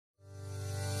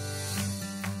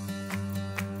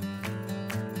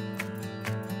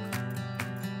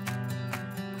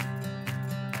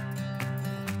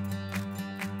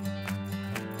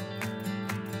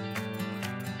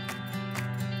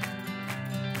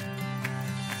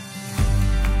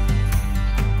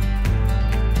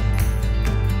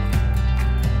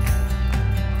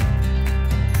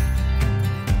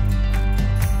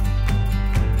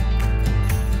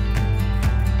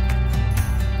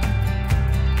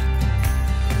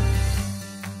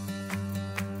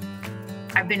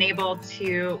I've been able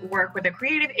to work with a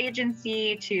creative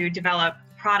agency to develop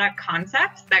product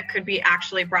concepts that could be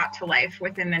actually brought to life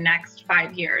within the next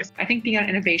 5 years. I think being on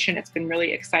innovation, it's been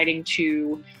really exciting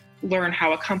to learn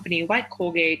how a company like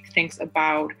Colgate thinks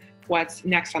about what's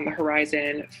next on the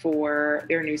horizon for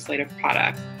their new slate of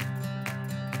products.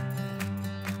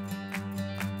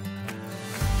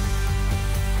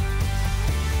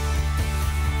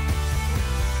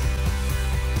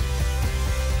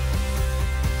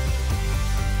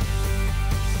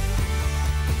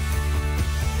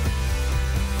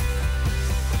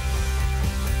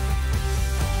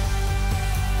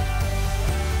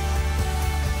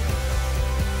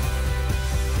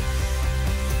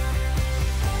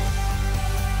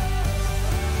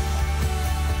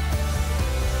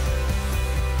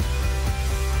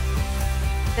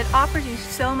 It offers you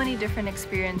so many different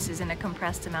experiences in a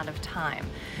compressed amount of time.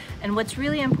 And what's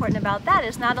really important about that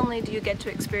is not only do you get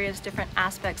to experience different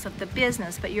aspects of the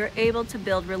business, but you're able to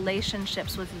build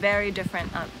relationships with very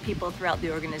different people throughout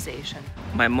the organization.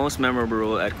 My most memorable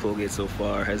role at Colgate so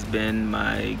far has been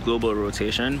my global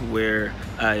rotation, where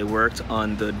I worked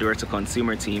on the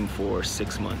direct-to-consumer team for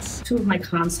 6 months. 2 of my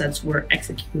concepts were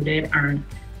executed and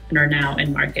are now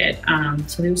in market.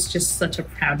 So it was just such a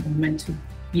proud moment to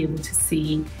be able to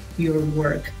see your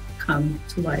work come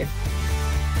to life.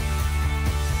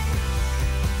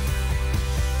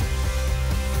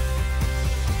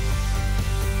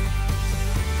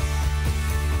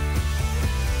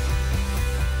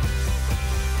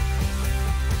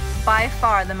 By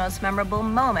far the most memorable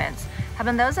moments have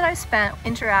been those that I've spent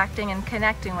interacting and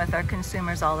connecting with our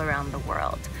consumers all around the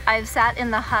world. I've sat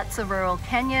in the huts of rural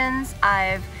Kenyans,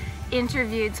 I've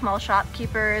interviewed small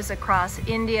shopkeepers across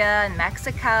India and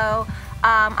Mexico.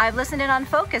 I've listened in on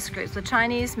focus groups with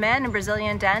Chinese men and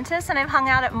Brazilian dentists, and I've hung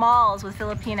out at malls with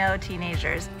Filipino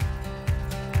teenagers.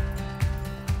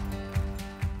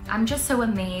 I'm just so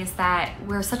amazed that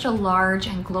we're such a large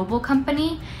and global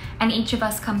company, and each of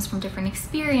us comes from different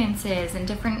experiences and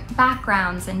different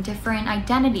backgrounds and different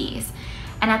identities.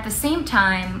 And at the same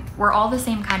time, we're all the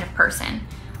same kind of person.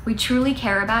 We truly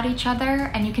care about each other,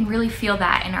 and you can really feel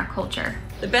that in our culture.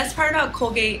 The best part about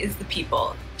Colgate is the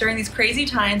people. During these crazy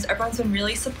times, everyone's been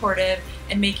really supportive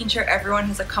and making sure everyone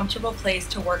has a comfortable place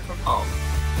to work from home.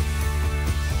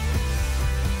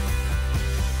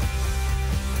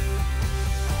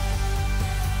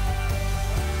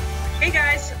 Hey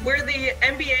guys, we're the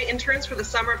MBA interns for the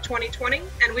summer of 2020,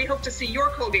 and we hope to see your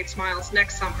Colgate smiles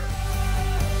next summer.